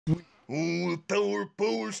Oh, the power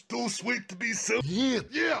power's too sweet to be so.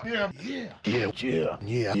 Yeah.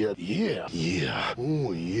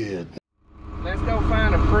 Oh, yeah. Let's go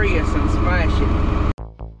find a Prius and smash it.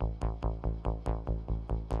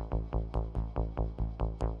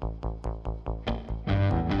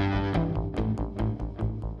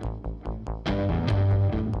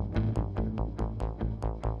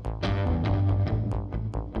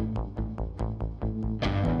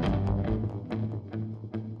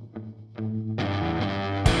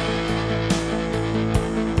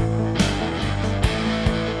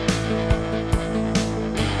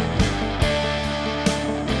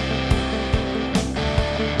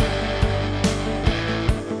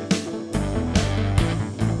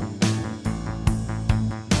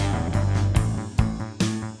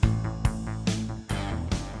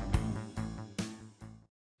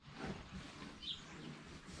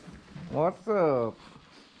 What's up?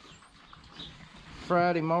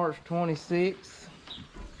 Friday, March 26th.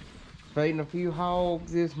 Feeding a few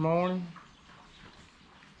hogs this morning.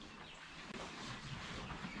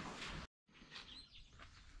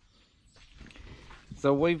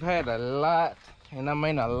 So we've had a lot, and I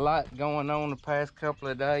mean a lot, going on the past couple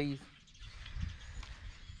of days.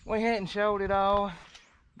 We hadn't showed it all.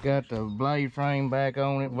 Got the blade frame back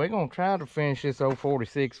on it. We're gonna try to finish this old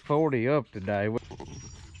 4640 up today.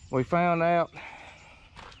 We found out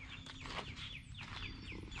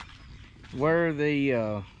where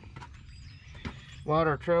the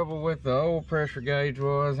water trouble with the oil pressure gauge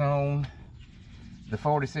was on the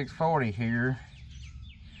 4640 here.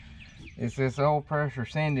 It's this oil pressure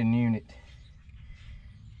sending unit.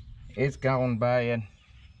 It's gone bad,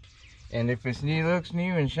 and if it's new, looks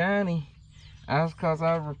new and shiny, that's because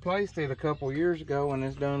I replaced it a couple years ago and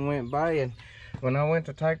it's done went bad. When I went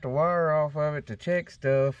to take the wire off of it to check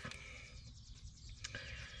stuff,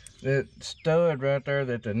 that stud right there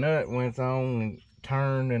that the nut went on and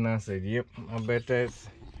turned, and I said, yep, I bet that's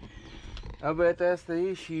the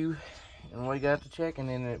issue. And we got to checking,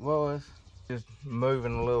 and it was just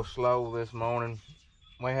moving a little slow this morning.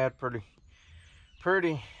 We had pretty,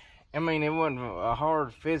 I mean, it wasn't a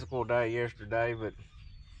hard physical day yesterday, but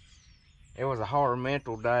it was a hard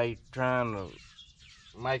mental day trying to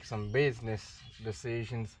make some business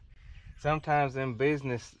decisions. Sometimes them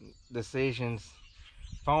business decisions,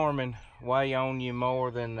 farming, weigh on you more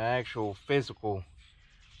than the actual physical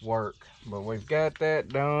work. But we've got that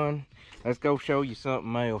done. Let's go show you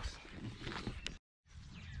something else.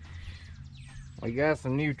 We got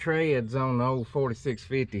some new treads on the old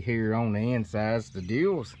 4650 here on the insides. The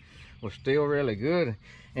deals were still really good,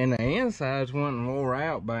 and the insides wasn't wore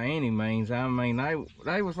out by any means. I mean,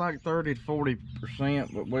 they was like 30 to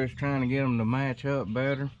 40%, but we was trying to get them to match up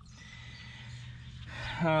better.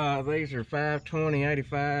 These are 520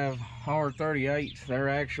 85 R38s. They're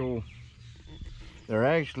actually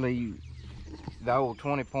the old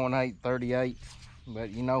 20.8 38s, but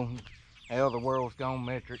you know how the world's gone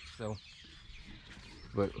metric. So,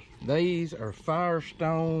 but these are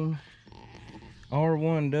Firestone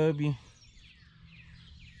R1W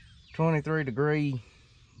 23 degree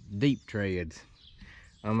deep treads.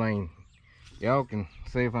 I mean, y'all can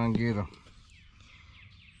see if I can get them.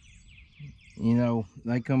 You know,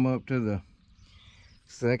 they come up to the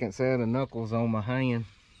second set of knuckles on my hand.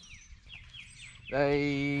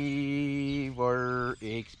 They were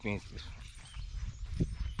expensive.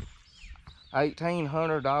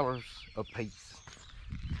 $1,800 a piece.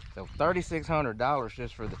 So $3,600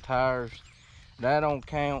 just for the tires. That don't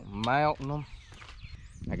count mounting them.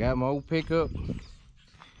 I got my old pickup.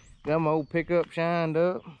 Shined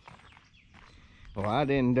up. Well, I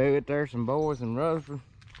didn't do it. There's some boys in Rutherford,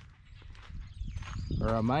 or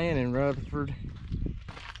a man in Rutherford.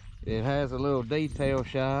 It has a little detail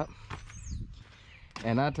shop,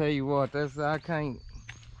 and I tell you what,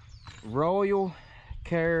 Royal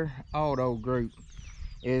Care Auto Group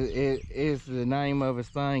is the name of his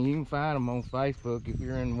thing. You can find him on Facebook if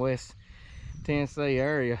you're in the West Tennessee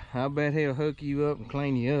area. I bet he'll hook you up and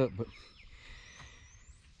clean you up. But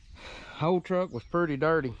whole truck was pretty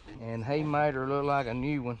dirty, and he made her look like a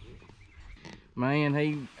new one. Man,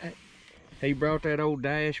 he brought that old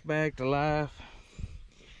dash back to life,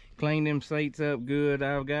 cleaned them seats up good.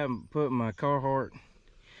 I've got put my Carhartt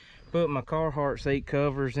seat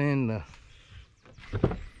covers in the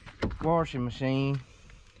washing machine.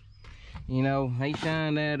 You know, he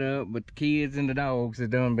shined that up, but the kids and the dogs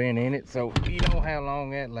have done been in it, so you know how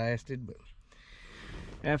long that lasted. But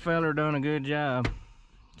that feller done a good job,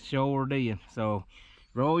 sure did. So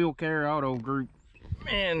Royal Care Auto Group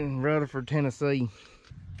in Rutherford, Tennessee.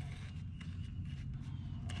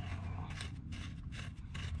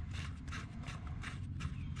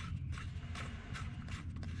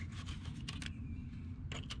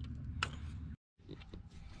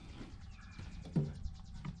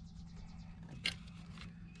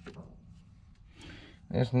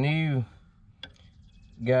 This new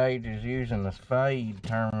gauge is using a spade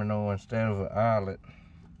terminal instead of an eyelet.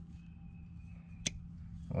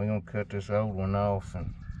 We're gonna cut this old one off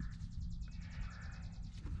and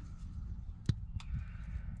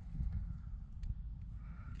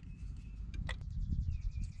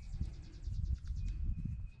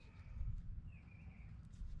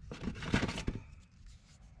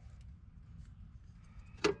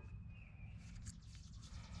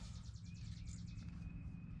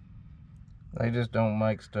they just don't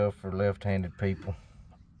make stuff for left-handed people.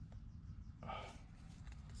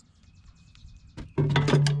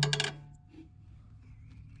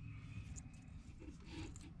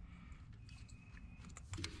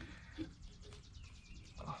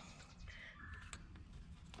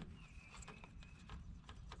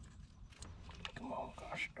 Come on,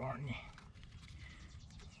 gosh darn you.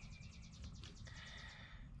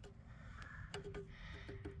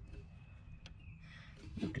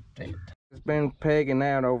 Look at that. It's been pegging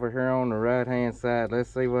out over here on the right hand side. Let's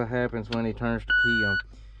see what happens when he turns the key on.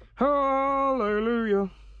 Hallelujah.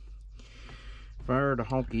 Fire the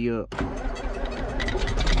honky up.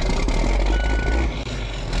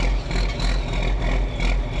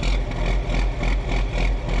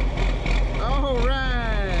 All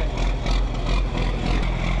right.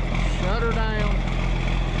 Shut her down.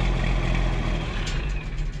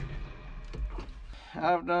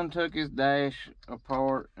 I've done took his dash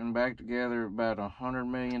apart and back together about 100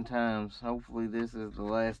 million times. Hopefully this is the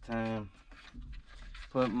last time.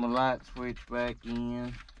 Put my light switch back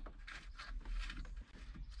in.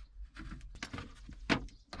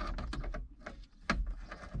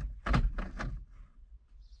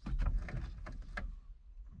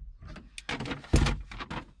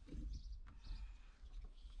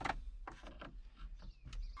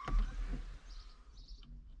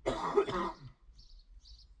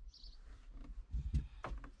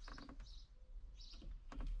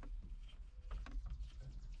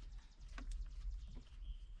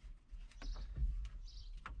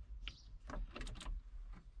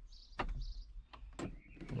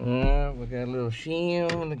 We got a little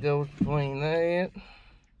shim that goes between that.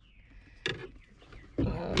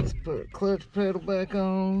 Let's put a clutch pedal back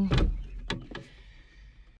on.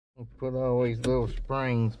 Put all these little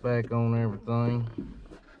springs back on everything.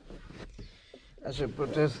 I should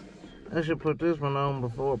put this one on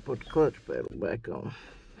before I put the clutch pedal back on.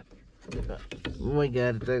 We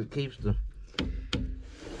got it. That keeps the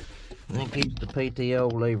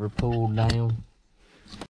PTO lever pulled down.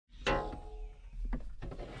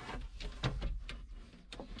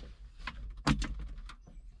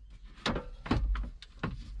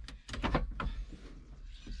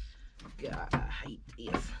 God, I hate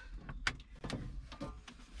this.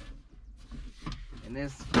 And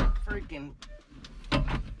this freaking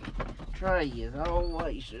tray is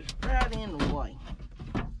always just right in the way.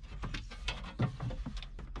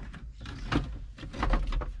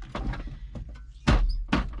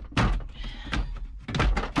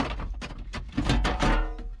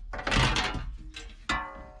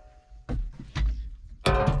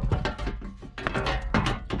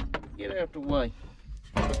 Get out the way.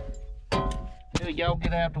 Y'all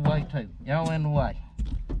get out the way too. Y'all in the way.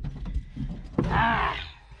 Ah!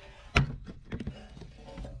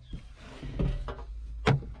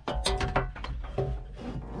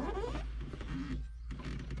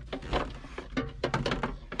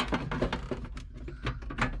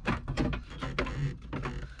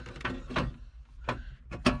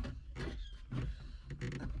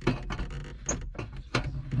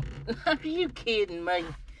 Are you kidding me?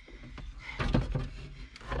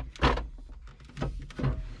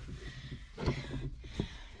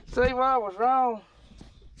 See what was wrong?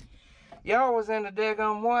 Y'all was in the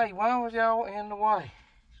daggone way. Why was y'all in the way?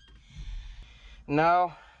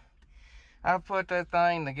 No, I put that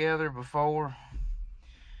thing together before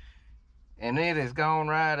and it has gone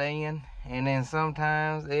right in, and then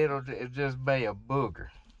sometimes it'll just be a booger.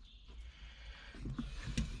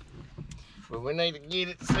 But we need to get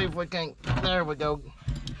it, see if we can, there we go,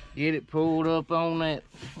 get it pulled up on that.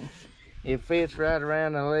 It fits right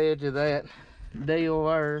around the ledge of that deal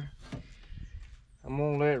there. I'm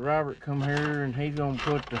gonna let Robert come here and he's gonna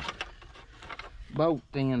put the bolt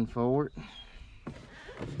in for it.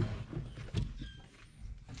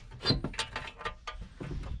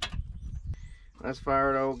 Let's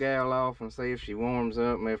fire the old gal off and see if she warms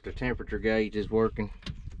up and if the temperature gauge is working.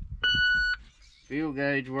 Fuel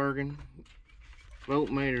gauge working,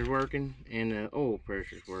 voltmeter's working, and the oil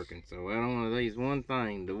pressure's working. So out on one of these, one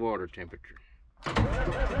thing, the water temperature.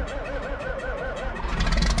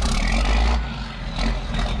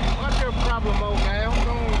 What's your problem, old gal?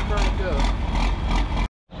 Go on and crank up.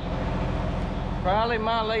 Probably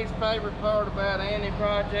my least favorite part about any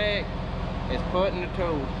project is putting the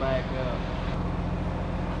tools back up.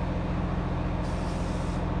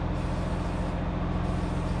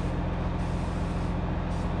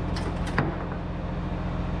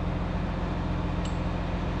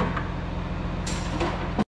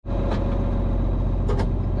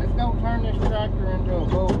 Let's go turn this tractor into a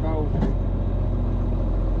bulldozer.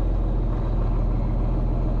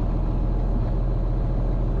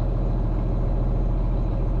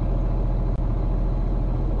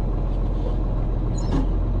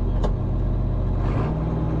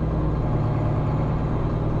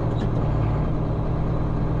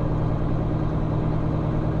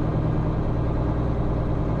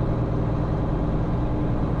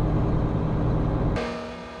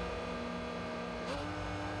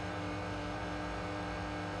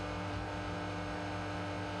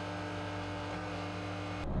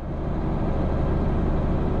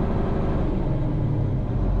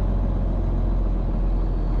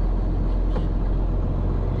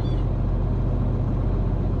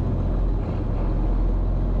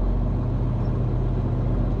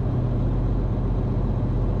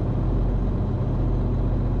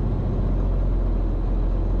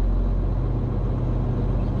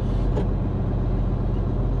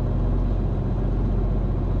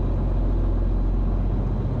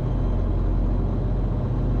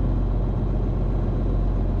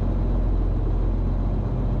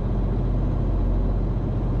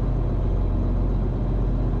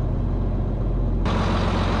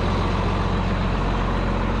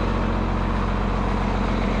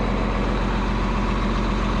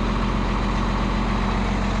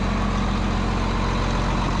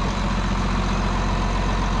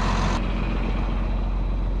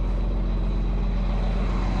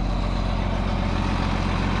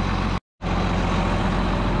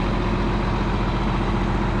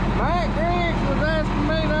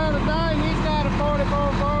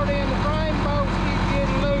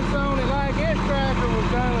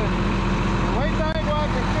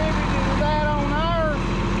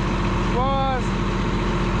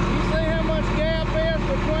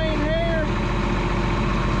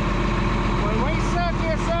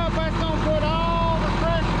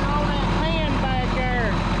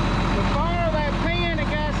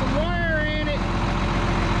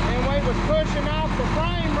 Pushing off the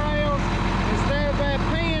frame rails instead of that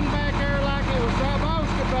pin back there like it was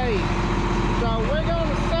supposed to be. So we're going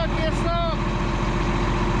to suck this up,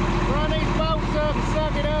 run these bolts up and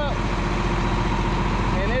suck it up,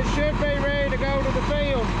 and it should be ready to go to the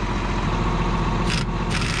field.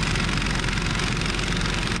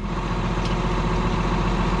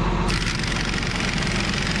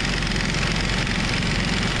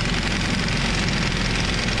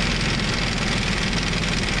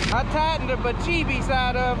 I tightened the bachibi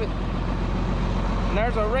side of it, and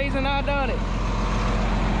there's a reason I done it.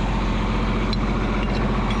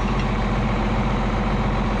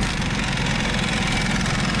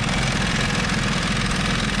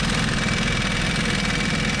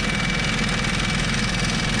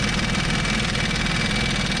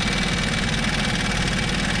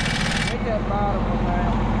 Take that bottom one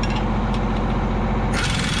out.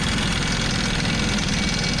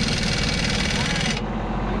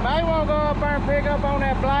 Might want to go up there and pick up on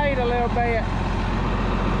that blade a little bit.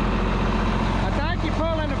 I think you're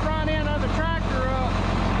pulling the front end of the tractor up.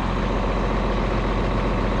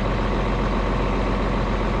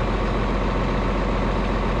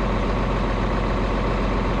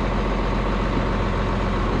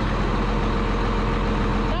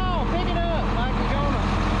 No, pick it up like you're gonna.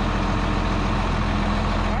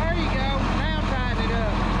 There you go. Now tighten it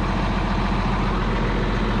up.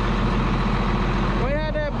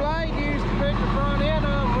 Blade used to pick the front end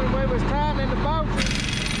up when we was tightening the bolts,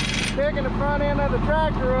 picking the front end of the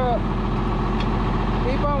tractor up.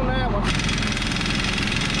 Keep on that one.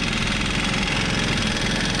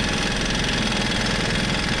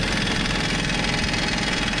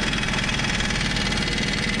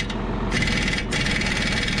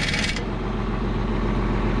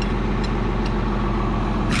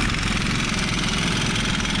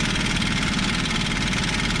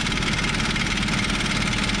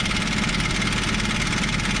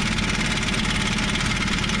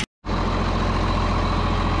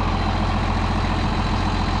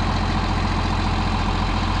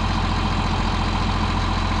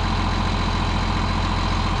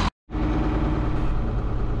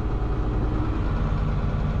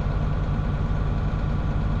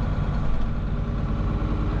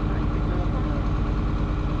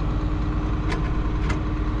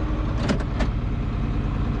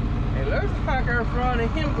 Our front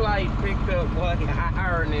end blade picked up way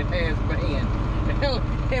higher than it has been. Well,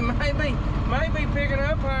 it may be picking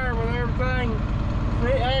up higher with everything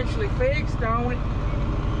actually fixed on it.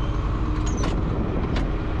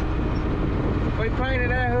 We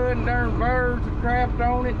painted that hood and darn birds and crapped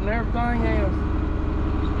on it and everything else.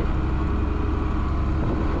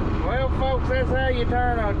 Well, folks, that's how you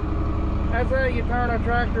turn a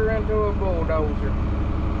tractor into a bulldozer.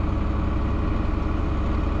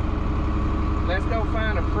 Let's go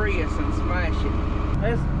find a Prius and smash it.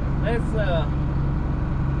 Let's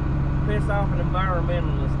piss off an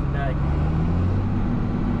environmentalist today.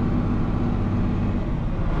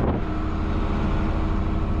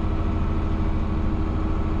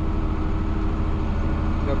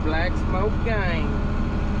 The Black Smoke Gang.